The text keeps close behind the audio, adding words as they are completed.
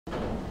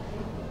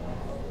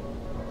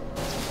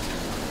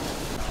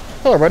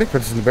Hello everybody,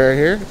 Princess and the Bear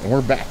here, and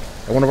we're back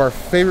at one of our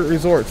favorite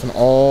resorts in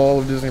all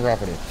of Disney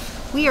property.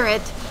 We are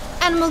at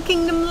Animal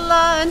Kingdom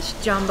Lunch,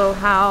 Jambo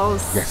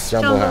House. Yes,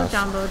 Jambo House.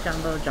 Jambo.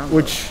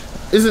 Which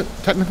isn't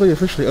technically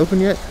officially open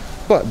yet,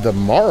 but the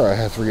Mara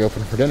has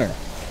reopened for dinner.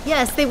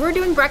 Yes, they were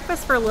doing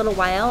breakfast for a little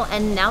while,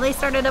 and now they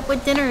started up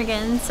with dinner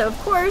again, so of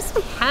course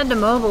we had to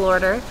mobile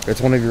order.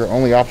 It's one of your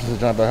only options at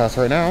Jambo House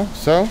right now,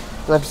 so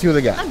we're up to see what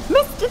they got. I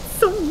missed it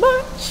so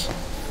much!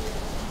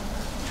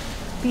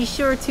 Be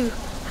sure to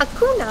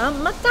Hakuna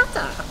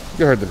Matata.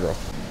 You heard the drill.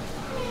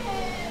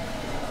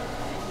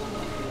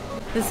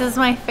 This is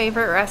my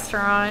favorite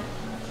restaurant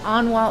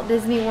on Walt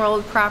Disney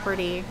World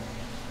property.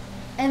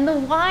 And the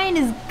wine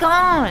is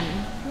gone.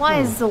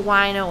 Why is the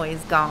wine always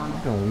gone?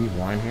 You don't leave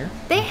wine here?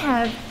 They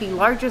have the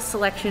largest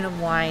selection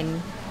of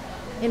wine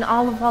in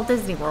all of Walt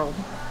Disney World.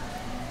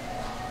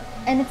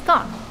 And it's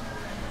gone.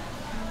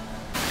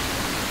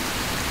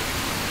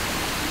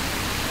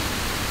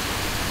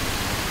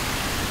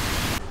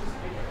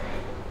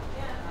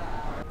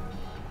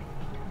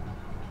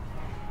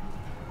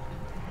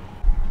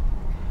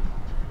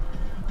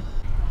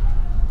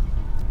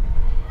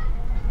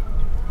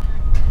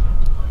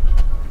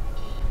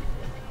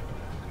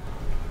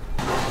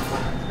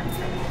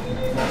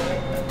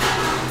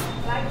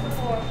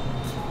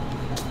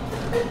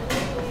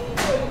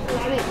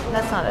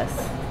 That's not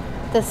us.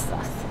 This is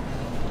us.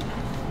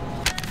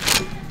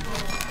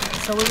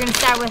 So we're gonna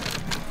start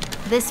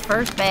with this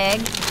first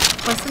bag.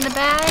 What's in the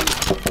bag?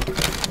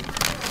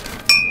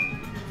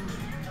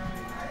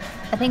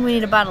 I think we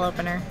need a bottle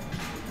opener.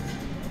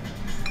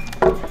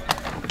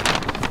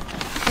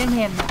 Then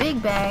we have the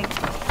big bag.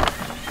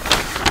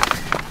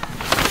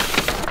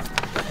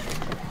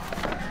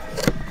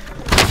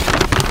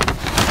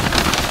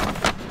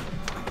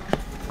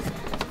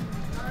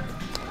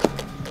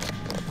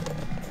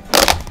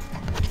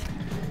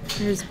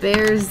 There's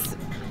Bear's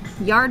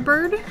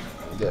Yardbird.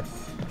 Yes.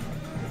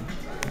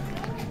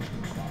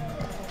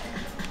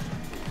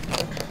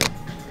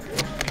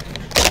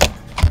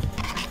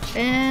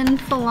 And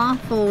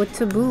falafel with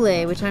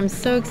tabbouleh, which I'm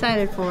so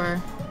excited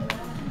for.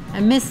 I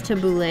miss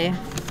tabbouleh.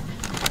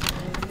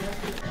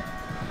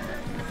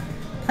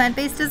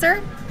 Plant-based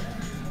dessert?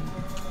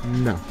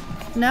 No.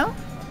 No?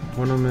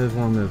 One of them is,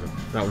 one of them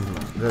isn't. That one's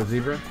not. Is that a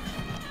zebra?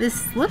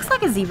 This looks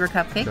like a zebra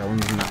cupcake. That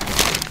one's not.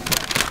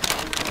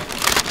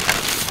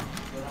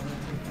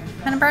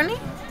 Kind of brownie?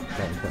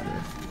 That one's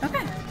plant-based.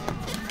 Okay.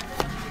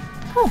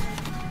 Cool.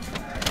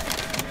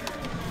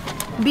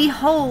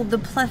 Behold the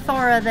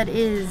plethora that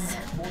is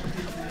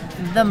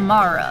the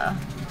Mara.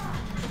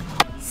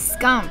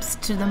 Scumps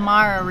to the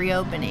Mara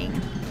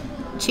reopening.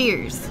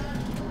 Cheers.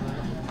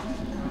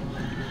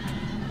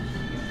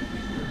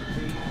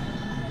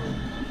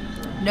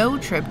 No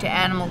trip to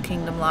Animal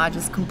Kingdom Lodge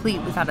is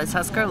complete without a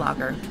Tusker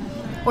Lager.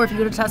 Or if you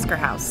go to Tusker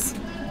House,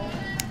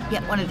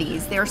 get one of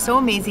these. They're so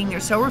amazing, they're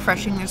so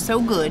refreshing, they're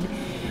so good.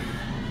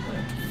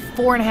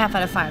 4.5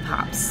 out of 5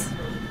 hops.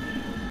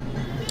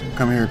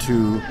 Come here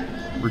to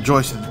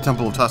rejoice at the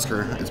Temple of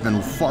Tusker. It's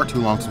been far too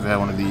long since we've had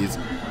one of these.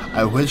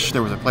 I wish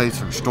there was a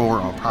place or a store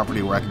on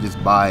property where I could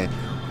just buy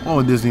all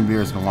the Disney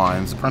beers and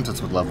wines. The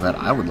princess would love that.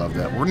 I would love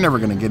that. We're never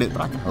going to get it,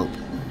 but I can hope.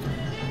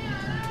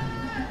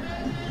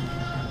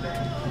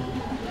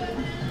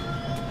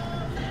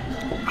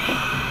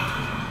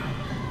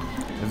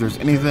 If there's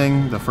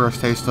anything the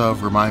first taste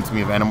of reminds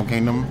me of Animal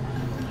Kingdom,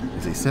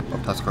 is a sip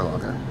of Tusker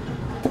Lager.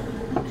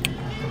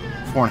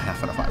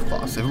 4.5 out of 5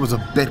 claws. If it was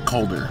a bit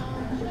colder,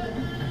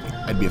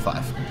 I'd be a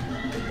 5.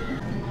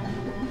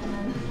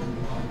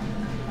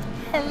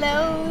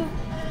 Hello.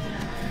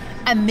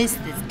 I miss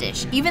this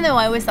dish. Even though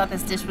I always thought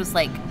this dish was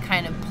like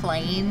kind of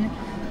plain,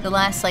 the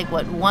last like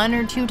what 1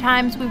 or 2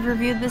 times we've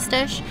reviewed this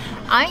dish,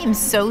 I am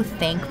so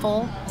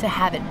thankful to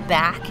have it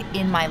back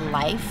in my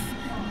life.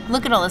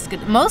 Look at all this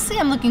good. Mostly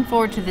I'm looking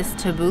forward to this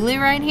tabbouleh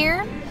right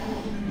here.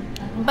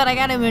 But I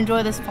got to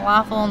enjoy this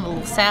falafel and the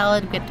little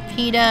salad. We got the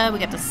pita, we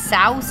got the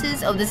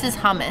sauces. Oh, this is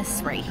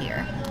hummus right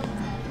here.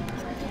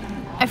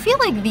 I feel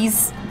like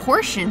these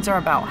portions are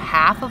about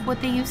half of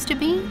what they used to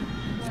be.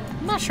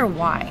 I'm not sure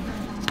why.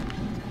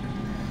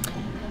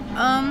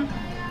 I'm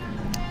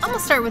gonna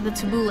start with the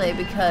tabbouleh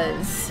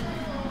because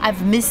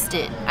I've missed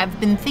it. I've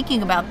been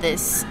thinking about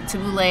this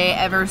tabbouleh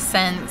ever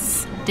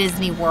since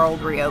Disney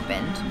World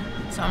reopened.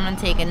 So I'm gonna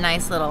take a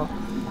nice little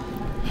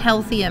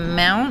healthy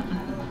amount.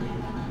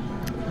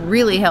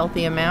 Really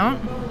healthy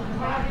amount.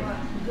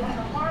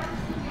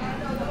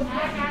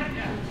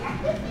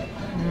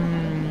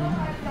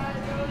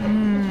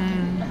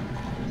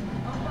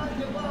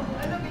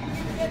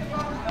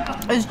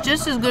 It's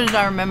just as good as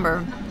I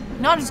remember.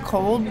 Not as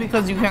cold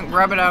because you can't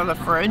grab it out of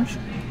the fridge.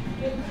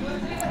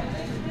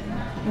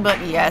 But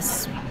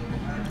yes,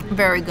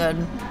 very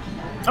good.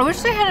 I wish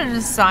they had it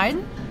as a side.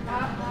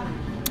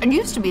 It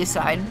used to be a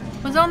side.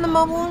 Was it on the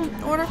mobile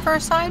order for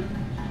a side?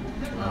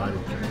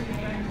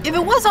 If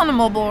it was on the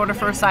mobile order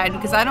for a side,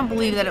 because I don't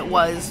believe that it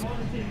was,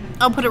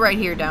 I'll put it right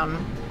here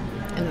down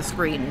in the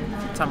screen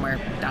somewhere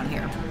down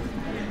here.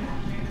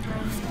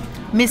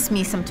 Miss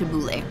me some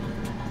tabbouleh.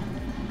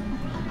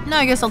 Now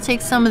I guess I'll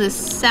take some of this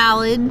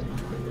salad.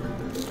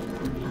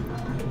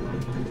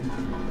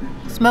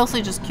 It's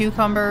mostly just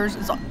cucumbers.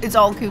 It's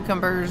all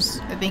cucumbers,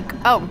 I think.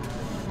 Oh,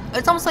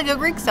 it's almost like a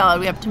Greek salad.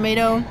 We have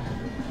tomato,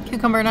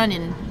 cucumber, and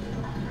onion.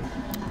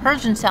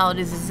 Persian salad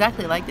is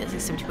exactly like this,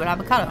 except you put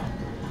avocado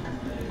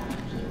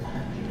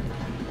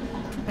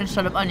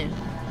instead of onion.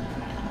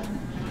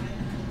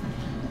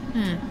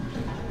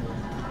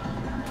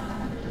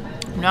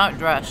 Not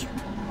dressed.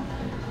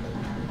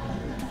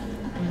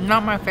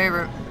 Not my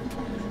favorite.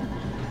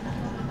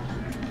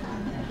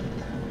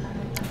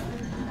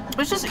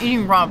 It's just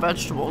eating raw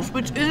vegetables,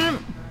 which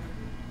isn't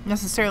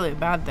necessarily a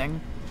bad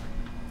thing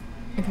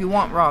if you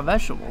want raw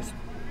vegetables.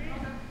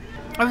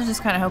 I was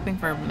just kind of hoping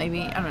for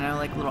maybe, I don't know,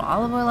 like a little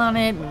olive oil on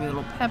it, maybe a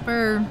little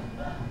pepper,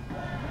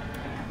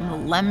 a little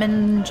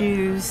lemon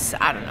juice,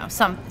 I don't know,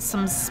 some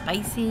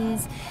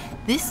spices.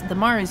 The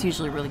Mara is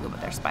usually really good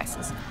with their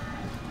spices.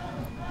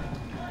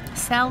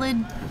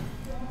 Salad,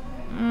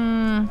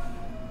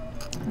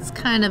 it's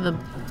kind of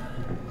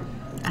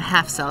a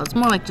half salad. It's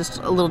more like just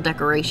a little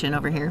decoration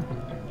over here.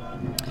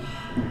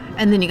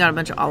 And then you got a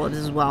bunch of olives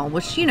as well,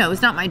 which, you know,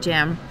 is not my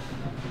jam.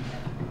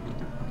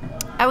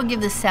 I would give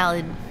this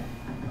salad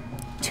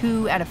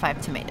 2 out of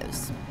 5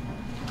 tomatoes.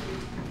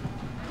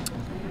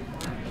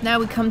 Now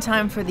would come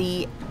time for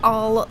the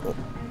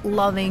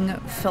all-loving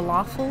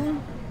falafel.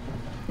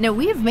 Now,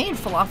 we have made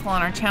falafel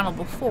on our channel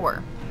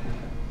before,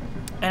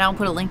 and I'll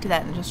put a link to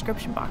that in the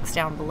description box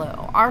down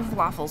below. Our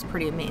falafel is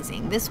pretty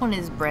amazing. This one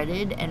is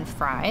breaded and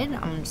fried.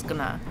 I'm just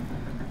gonna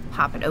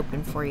pop it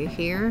open for you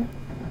here.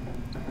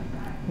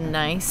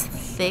 Nice,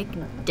 thick,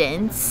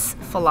 dense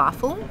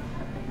falafel.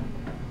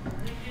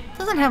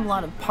 Doesn't have a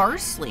lot of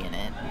parsley in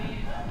it.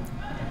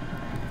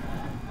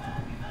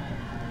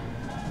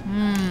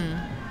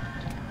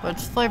 But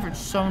it's flavored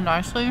so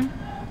nicely.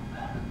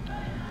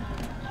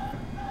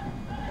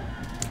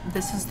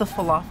 This is the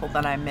falafel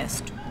that I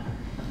missed.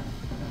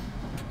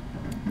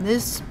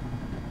 This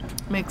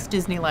makes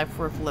Disney life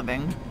worth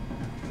living.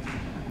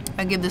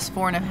 I give this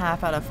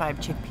 4.5 out of 5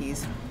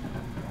 chickpeas.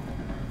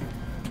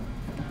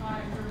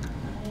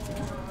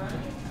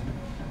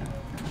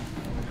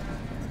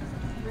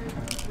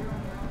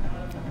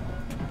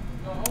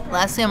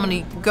 Lastly, I'm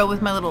going to go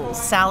with my little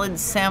salad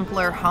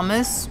sampler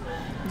hummus.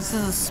 This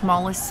is the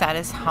smallest,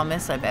 saddest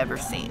hummus I've ever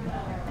seen.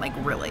 Like,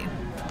 really.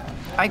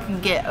 I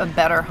could get a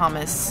better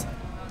hummus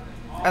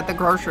at the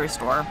grocery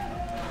store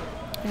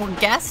or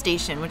gas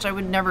station, which I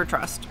would never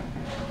trust.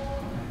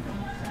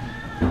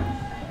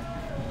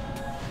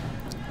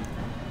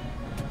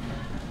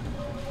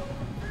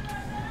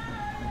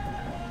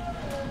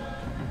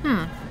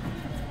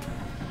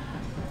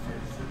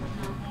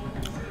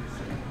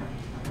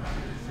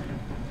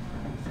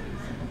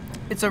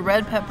 It's a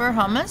red pepper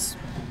hummus,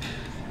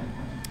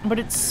 but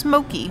it's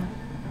smoky,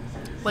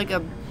 like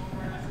a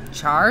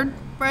charred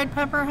red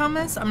pepper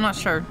hummus. I'm not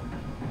sure.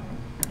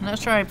 I'm not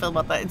sure how I feel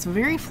about that. It's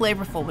very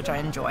flavorful, which I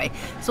enjoy.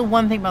 So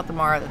one thing about the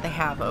Mara that they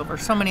have over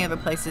so many other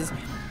places,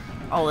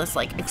 all this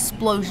like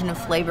explosion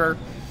of flavor.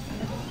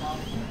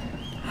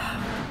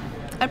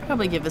 I'd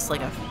probably give this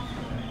like a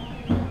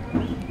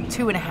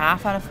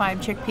 2.5 out of 5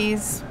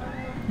 chickpeas.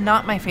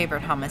 Not my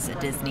favorite hummus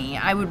at Disney.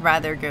 I would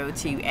rather go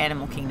to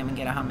Animal Kingdom and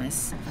get a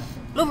hummus.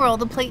 Overall,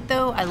 the plate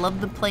though, I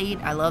love the plate.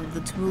 I love the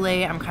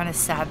tabbouleh. I'm kind of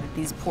sad that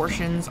these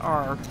portions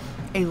are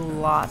a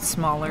lot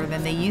smaller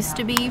than they used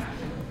to be.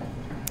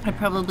 I'd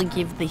probably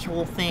give the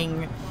whole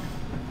thing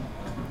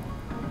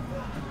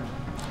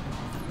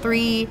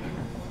 3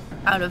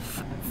 out of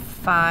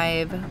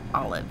 5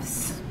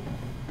 olives.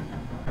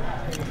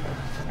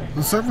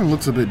 The serving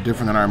looks a bit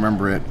different than I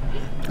remember it.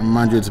 And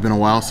mind you, it's been a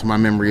while, so my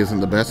memory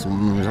isn't the best. My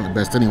memory's not the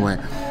best anyway.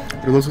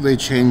 But it looks like they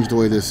changed the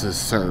way this is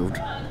served.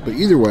 But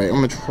either way, I'm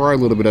going to try a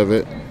little bit of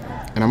it.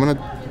 And I'm going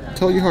to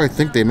tell you how I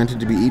think they meant it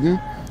to be eaten.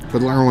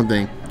 But learn one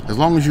thing. As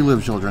long as you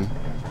live, children,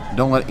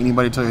 don't let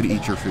anybody tell you to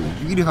eat your food.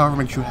 You eat it however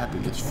makes you happy.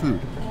 It's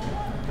food.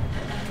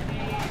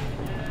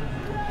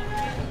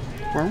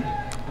 Well,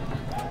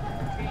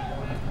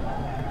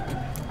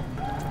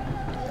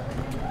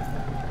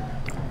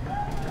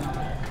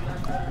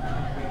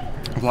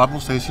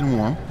 falafel tastes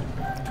warm.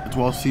 It's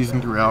well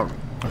seasoned throughout.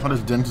 It's not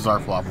as dense as our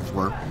falafels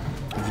were,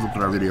 if you looked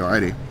at our video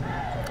already.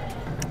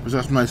 But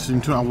that's nice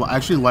seasoning too. I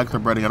actually like the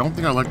breading. I don't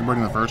think I liked the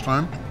breading the first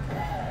time,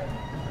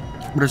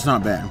 but it's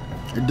not bad.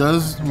 It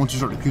does, once you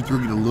start to chew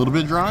through, get a little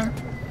bit dry.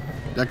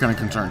 That kind of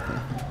concerns me.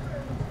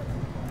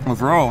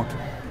 Overall,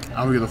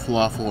 I would give the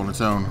falafel on its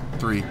own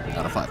 3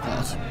 out of 5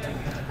 claws.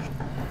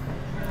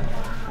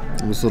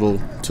 This little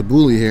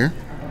tabbouleh here.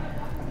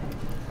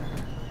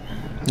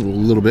 A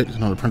little bit. You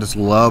know, the princess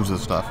loves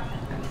this stuff.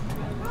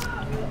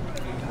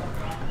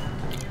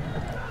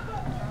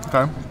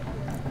 Okay.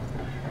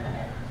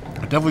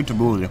 Definitely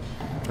tabbouleh.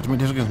 But to me,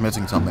 this is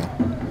missing something.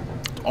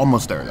 It's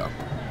almost there, though.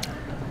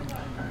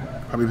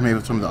 Probably made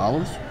with some of the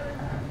olives.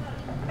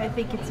 I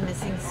think it's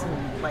missing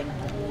some, like,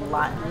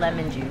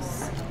 lemon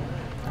juice.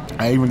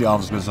 Even the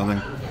olives missing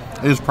something.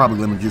 It is probably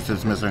lemon juice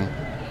that's missing.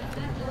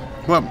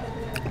 Well,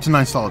 it's a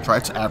nice solid try.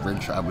 It's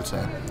average, I would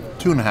say.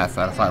 2.5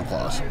 out of 5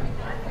 claws.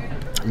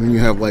 And then you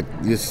have like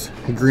this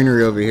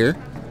greenery over here.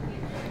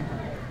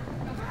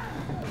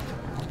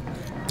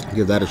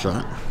 Give that a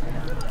shot.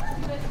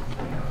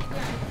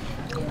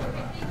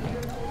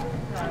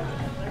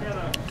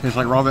 Tastes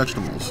like raw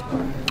vegetables.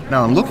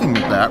 Now I'm looking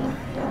at that.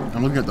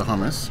 I'm looking at the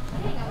hummus.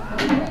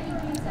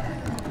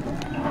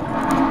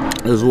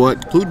 Is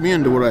what clued me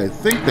into what I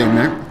think they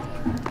meant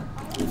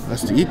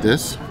us to eat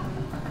this.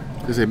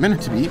 Because they meant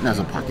it to be eaten as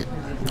a pocket.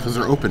 Because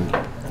they're open.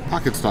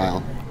 Pocket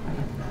style.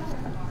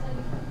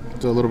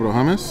 So a little bit of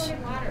hummus.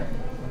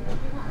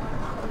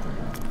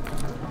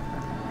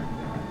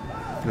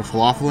 There's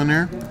falafel in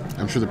there.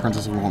 I'm sure the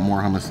princess will want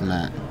more hummus than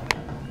that.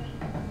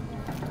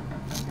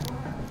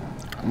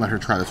 I'll let her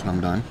try this when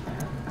I'm done.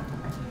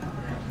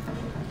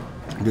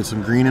 Get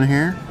some green in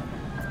here.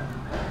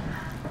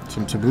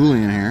 Some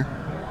tabbouleh in here.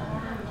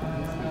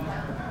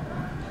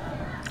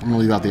 I'm gonna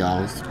leave out the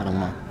olives. I don't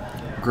want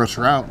to gross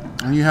her out.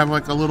 And you have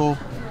like a little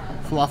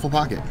falafel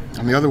pocket.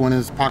 And the other one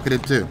is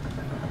pocketed too.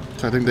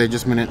 So I think they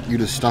just meant you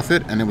to stuff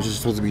it, and it was just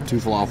supposed to be 2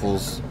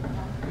 falafels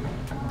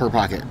per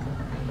pocket.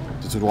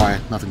 This is why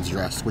nothing's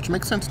dressed, which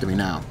makes sense to me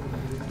now.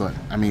 But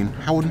I mean,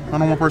 how would a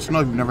normal person know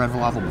if you've never had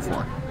falafel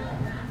before?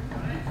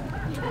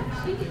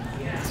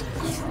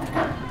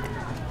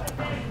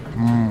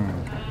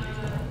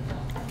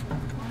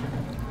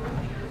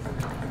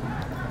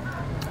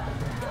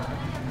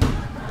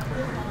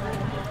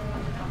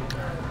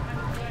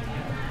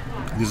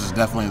 This is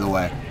definitely the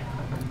way.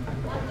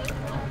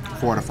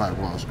 4 out of 5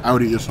 plus. I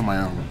would eat this on my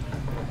own.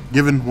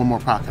 Given one more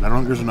pocket. I don't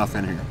think there's enough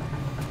in here.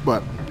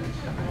 But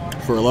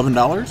for $11,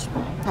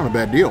 not a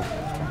bad deal.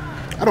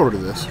 I'd order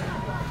this.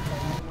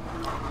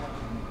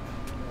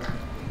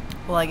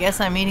 Well, I guess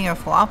I'm eating a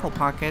falafel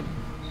pocket.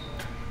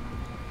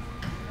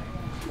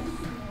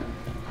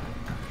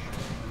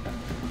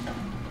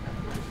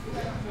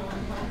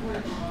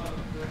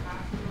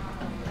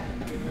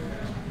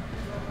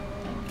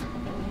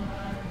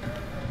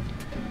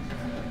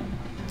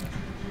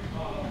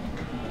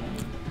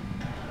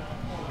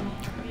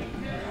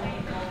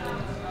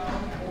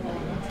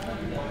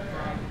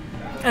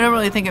 I don't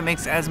really think it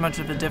makes as much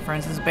of a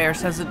difference as Bear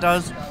says it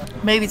does.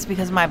 Maybe it's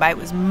because my bite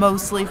was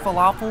mostly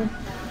falafel.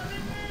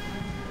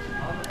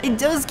 It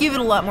does give it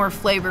a lot more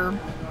flavor,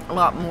 a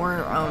lot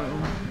more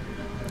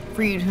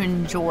for you to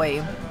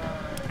enjoy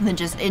than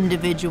just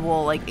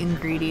individual like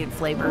ingredient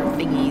flavor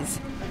thingies.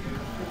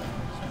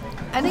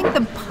 I think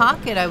the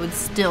pocket I would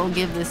still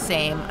give the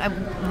same.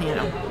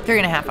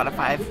 3.5 out of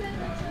 5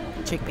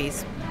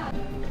 chickpeas.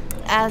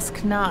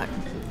 Ask not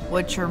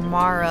what your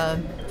Mara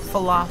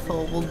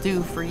falafel will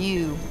do for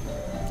you.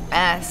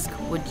 Ask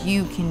what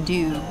you can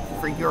do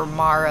for your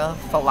Mara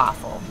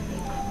falafel.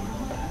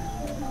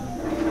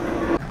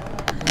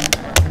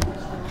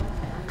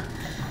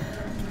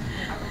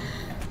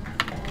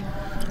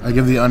 I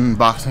give the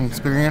unboxing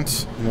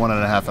experience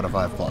 1.5 out of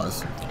 5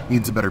 claws.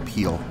 Needs a better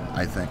peel,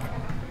 I think.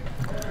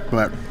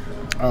 But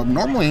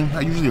normally, I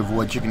usually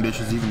avoid chicken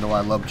dishes even though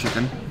I love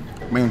chicken.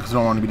 Mainly because I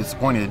don't want to be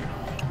disappointed.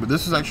 But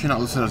this is actually not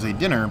listed as a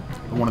dinner,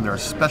 but one of their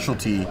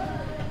specialty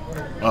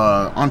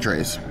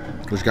entrees,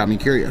 which got me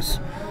curious.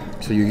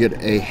 So you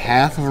get a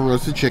half of a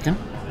roasted chicken.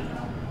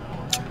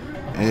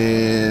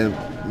 It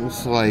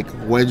looks like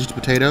wedged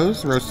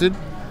potatoes, roasted,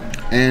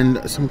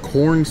 and some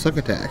corn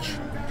succotash.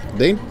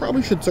 They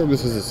probably should serve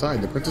this as a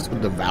side. The princess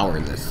would devour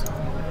this.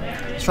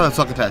 Let's try the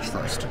succotash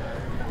first.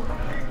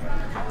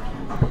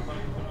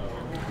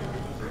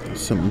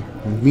 Some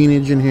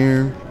beanage in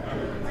here.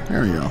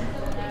 There we go.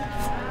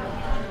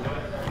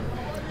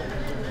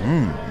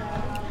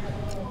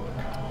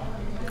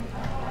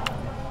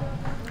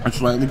 It's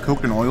slightly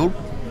cooked and oiled.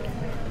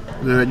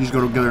 The veggies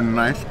go together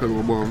nice. Got a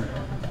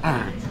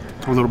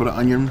little bit of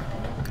onion,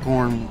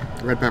 corn,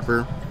 red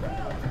pepper.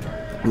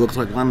 It looks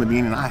like lima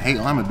bean, and I hate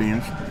lima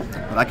beans,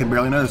 but I can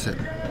barely notice it.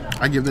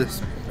 I give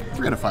this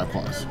 3 out of 5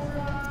 claws.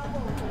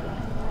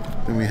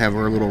 Then we have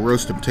our little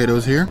roasted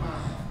potatoes here.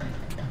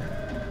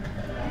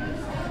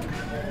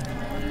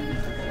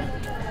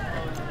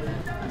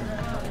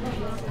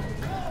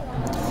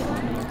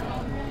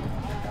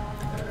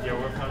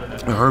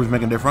 The herbs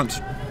make a difference.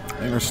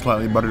 I think they're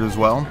slightly buttered as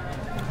well.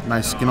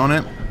 Nice skin on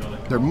it.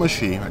 They're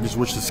mushy. I just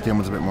wish the skin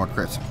was a bit more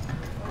crisp.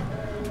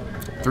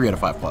 3 out of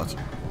 5 claws.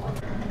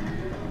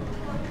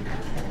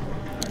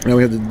 Now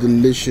we have the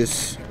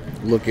delicious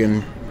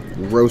looking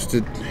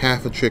roasted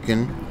half a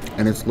chicken,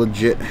 and it's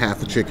legit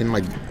half a chicken,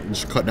 like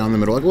just cut down the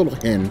middle, like a little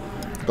hen,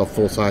 the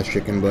full size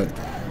chicken. But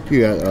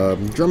you got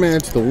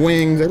drumettes, the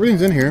wings,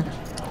 everything's in here.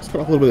 Let's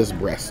cut off a little bit of this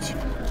breast.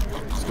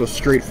 Let's go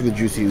straight for the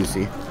juicy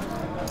oozy.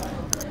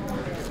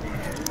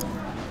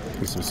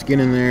 Get some skin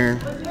in there.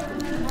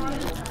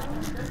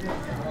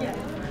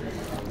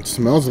 It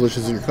smells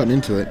delicious as you're cutting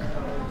into it.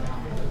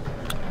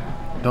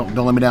 Don't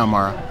let me down,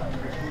 Mara.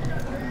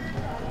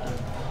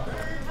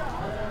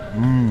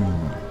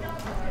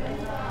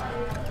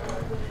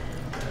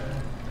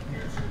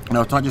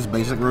 Now it's not just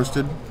basic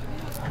roasted.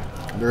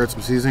 There are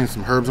some seasoning,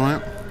 some herbs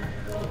on it.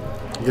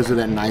 It gives it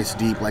that nice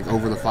deep, like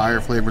over the fire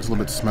flavor. It's a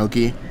little bit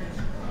smoky.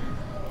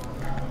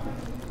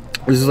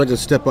 This is like a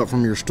step up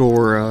from your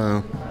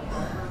store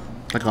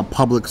like a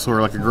Publix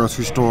or like a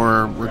grocery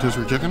store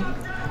rotisserie chicken.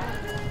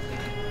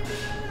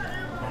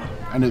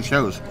 And it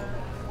shows.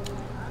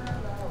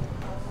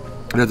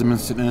 It hasn't been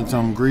sitting in its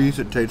own grease.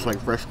 It tastes like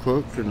fresh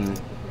cooked and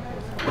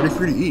ready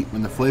for you to eat.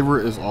 And the flavor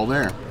is all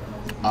there.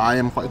 I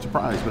am quite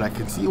surprised, but I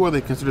can see why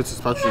they consider this a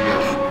specialty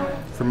dish.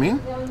 For me,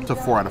 it's a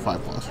 4 out of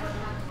 5 plus.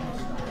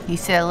 You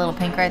see that little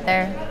pink right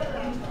there?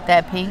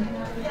 That pink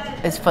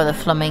is for the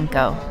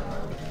flamenco.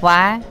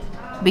 Why?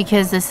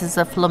 Because this is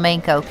a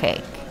flamenco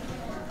cake.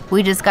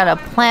 We just got a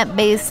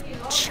plant-based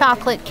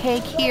chocolate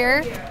cake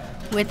here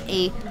with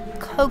a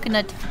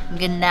coconut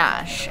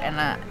ganache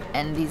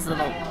and these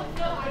little,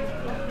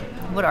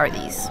 what are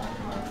these?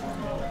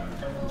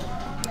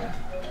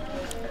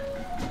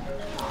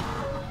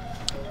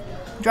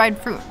 Dried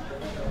fruit.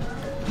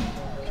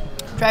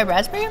 Dried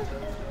raspberry?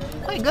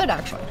 Quite good,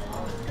 actually.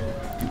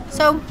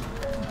 So,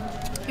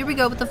 here we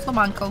go with the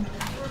flamenco.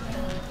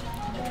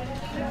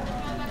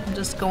 I'm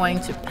just going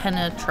to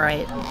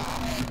penetrate.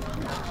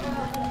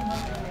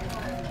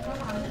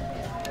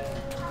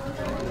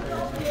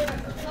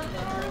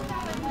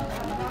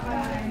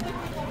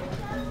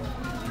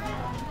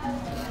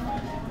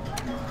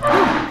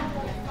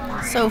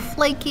 So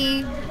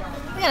flaky.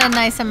 We got a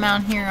nice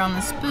amount here on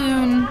the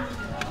spoon.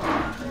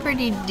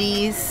 Pretty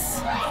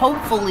decent.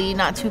 Hopefully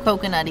not too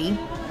coconutty.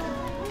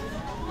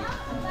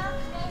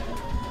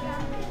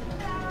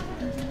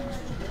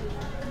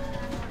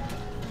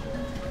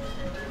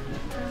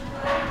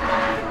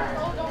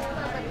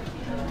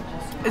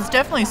 It's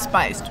definitely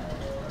spiced.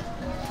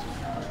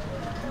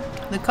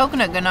 The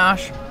coconut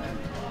ganache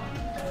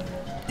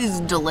is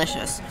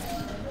delicious.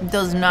 It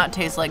does not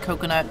taste like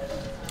coconut.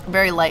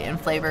 Very light in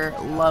flavor.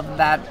 Love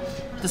that.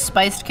 The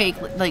spiced cake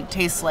like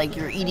tastes like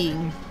you're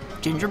eating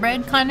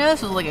gingerbread kind of,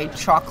 so like a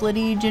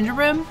chocolatey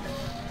gingerbread,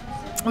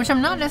 which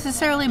I'm not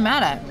necessarily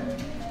mad at.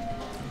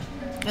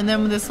 And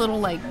then with this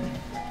little like,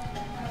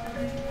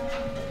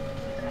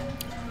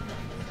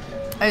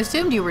 I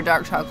assumed you were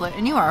dark chocolate,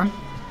 and you are.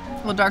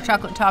 Little dark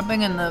chocolate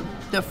topping and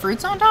the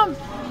fruits on top.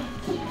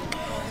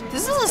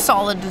 This is a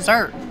solid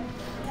dessert.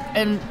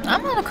 And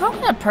I'm not a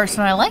coconut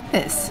person. I like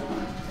this.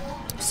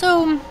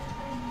 So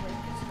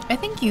I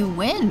think you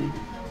win.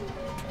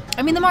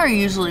 I mean, the Mara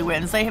usually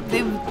wins. They have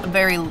a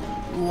very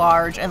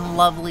large and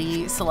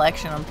lovely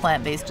selection of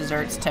plant-based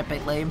desserts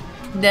typically.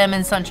 Them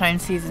and Sunshine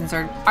Seasons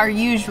are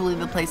usually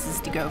the places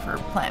to go for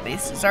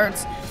plant-based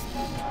desserts.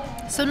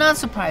 So not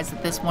surprised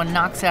that this one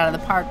knocks it out of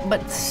the park,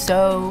 but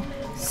so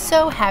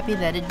happy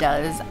that it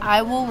does.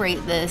 I will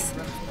rate this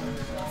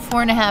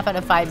 4.5 out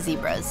of 5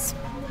 zebras.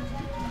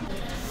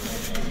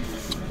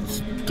 It's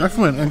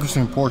definitely an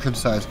interesting portion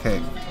size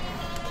cake.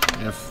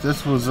 If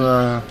this was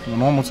a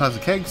normal size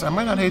of cakes, I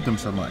might not hate them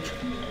so much.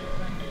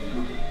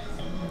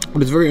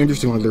 But it's very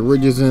interesting, like the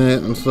ridges in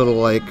it and this little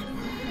like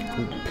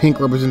pink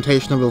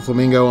representation of the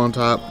flamingo on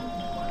top.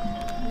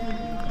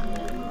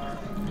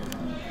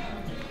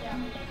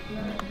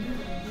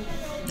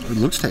 It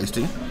looks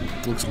tasty.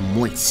 It looks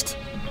moist.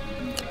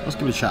 Let's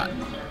give it a shot.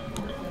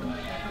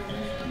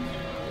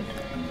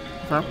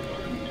 Okay.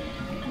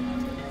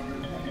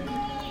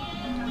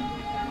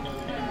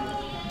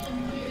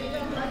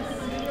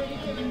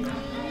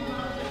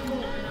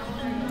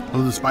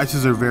 Well, the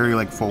spices are very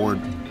like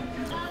forward.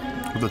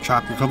 With the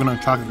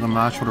coconut chocolate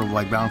ganache sort of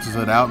like balances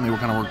it out, and they will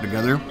kind of work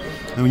together.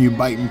 And when you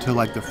bite into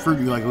like the fruit,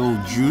 you like a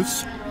little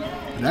juice.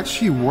 It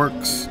actually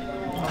works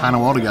kind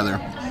of well together,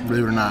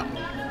 believe it or not.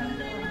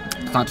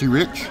 It's not too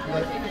rich,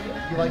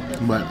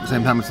 but at the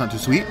same time it's not too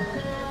sweet.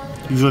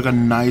 Usually like a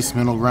nice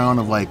middle ground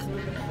of like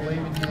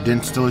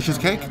dense, delicious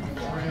cake.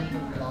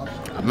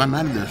 I'm not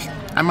mad at this.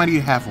 I might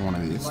eat half of one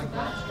of these.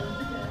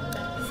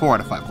 4 out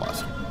of 5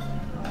 plus.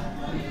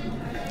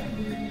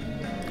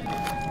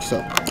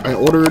 So I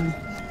ordered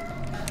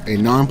a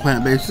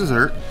non-plant-based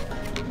dessert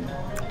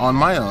on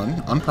my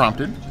own,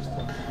 unprompted,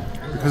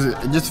 because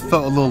it just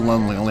felt a little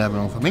lonely only having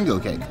a flamingo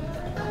cake.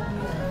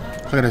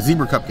 So I got a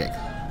zebra cupcake.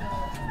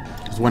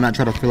 So why not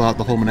try to fill out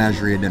the whole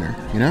menagerie at dinner,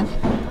 you know?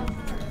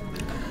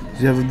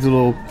 So you have these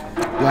little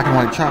black and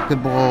white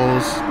chocolate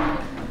balls,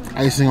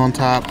 icing on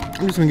top.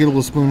 I'm just gonna get a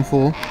little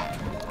spoonful.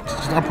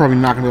 I'm probably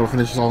not gonna be able to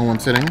finish this all in one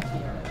sitting.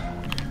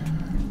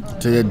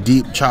 So you have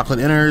deep chocolate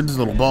innards,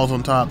 little balls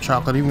on top,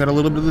 chocolate, even got a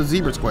little bit of the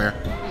zebra square.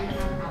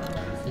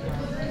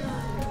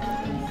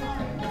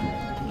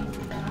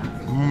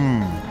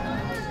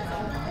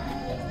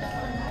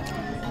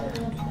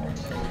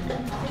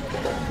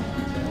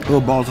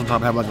 Little balls on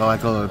top have like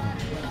a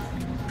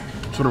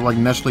sort of like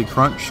Nestle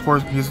Crunch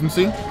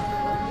consistency.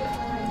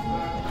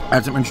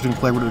 Adds some interesting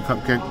flavor to the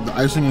cupcake. The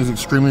icing is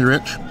extremely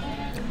rich.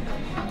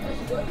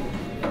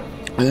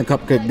 And the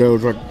cupcake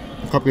goes like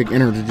cupcake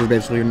innards is just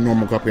basically a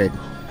normal cupcake.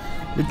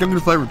 It's got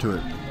good flavor to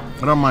it.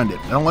 I don't mind it.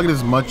 I don't like it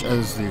as much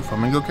as the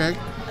flamingo cake,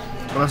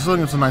 but I still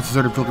think it's a nice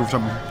dessert if you're looking for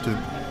something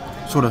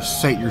to sort of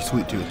sate your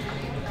sweet tooth.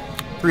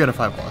 3 out of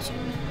 5 plus.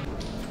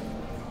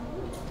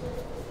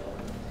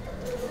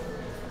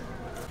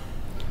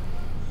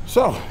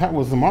 So, that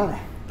was the Mara.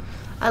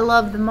 I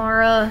love the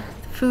Mara.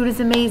 The food is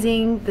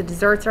amazing. The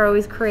desserts are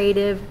always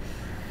creative.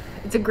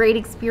 It's a great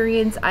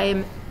experience. I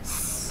am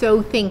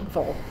so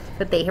thankful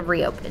that they have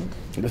reopened.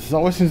 This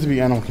always seems to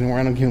be Animal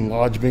Kingdom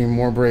Lodge being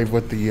more brave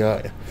with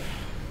the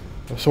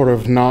sort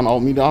of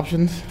non-alt meat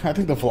options. I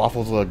think the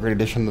falafel's a great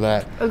addition to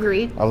that.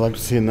 Agreed. I would like to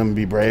see them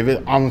be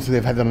brave. Honestly,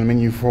 they've had that on the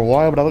menu for a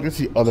while, but I'd like to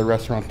see other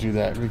restaurants do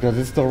that because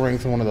it still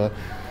ranks in one of the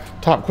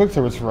top quick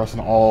service for us in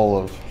all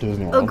of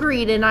Disney World.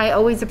 Agreed, and I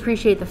always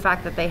appreciate the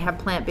fact that they have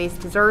plant-based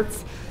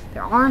desserts.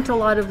 There aren't a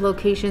lot of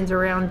locations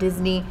around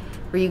Disney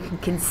where you can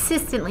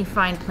consistently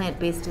find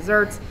plant-based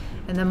desserts,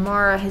 and the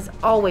Mara has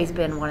always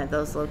been one of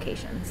those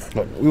locations.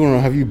 But we want to know,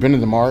 have you been to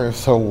the Mara? If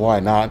so, why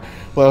not?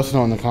 Let us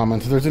know in the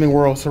comments. If there's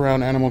anywhere else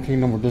around Animal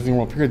Kingdom or Disney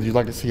World period that you'd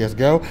like to see us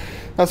go,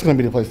 that's going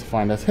to be the place to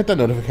find us. Hit that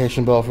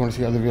notification bell if you want to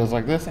see other videos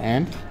like this,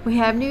 and we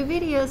have new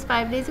videos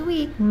 5 days a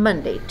week,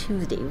 Monday,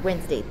 Tuesday,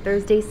 Wednesday,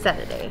 Thursday,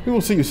 Saturday. we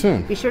will see you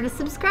soon. Be sure to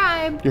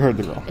subscribe. You heard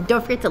the girl. And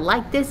don't forget to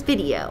like this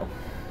video.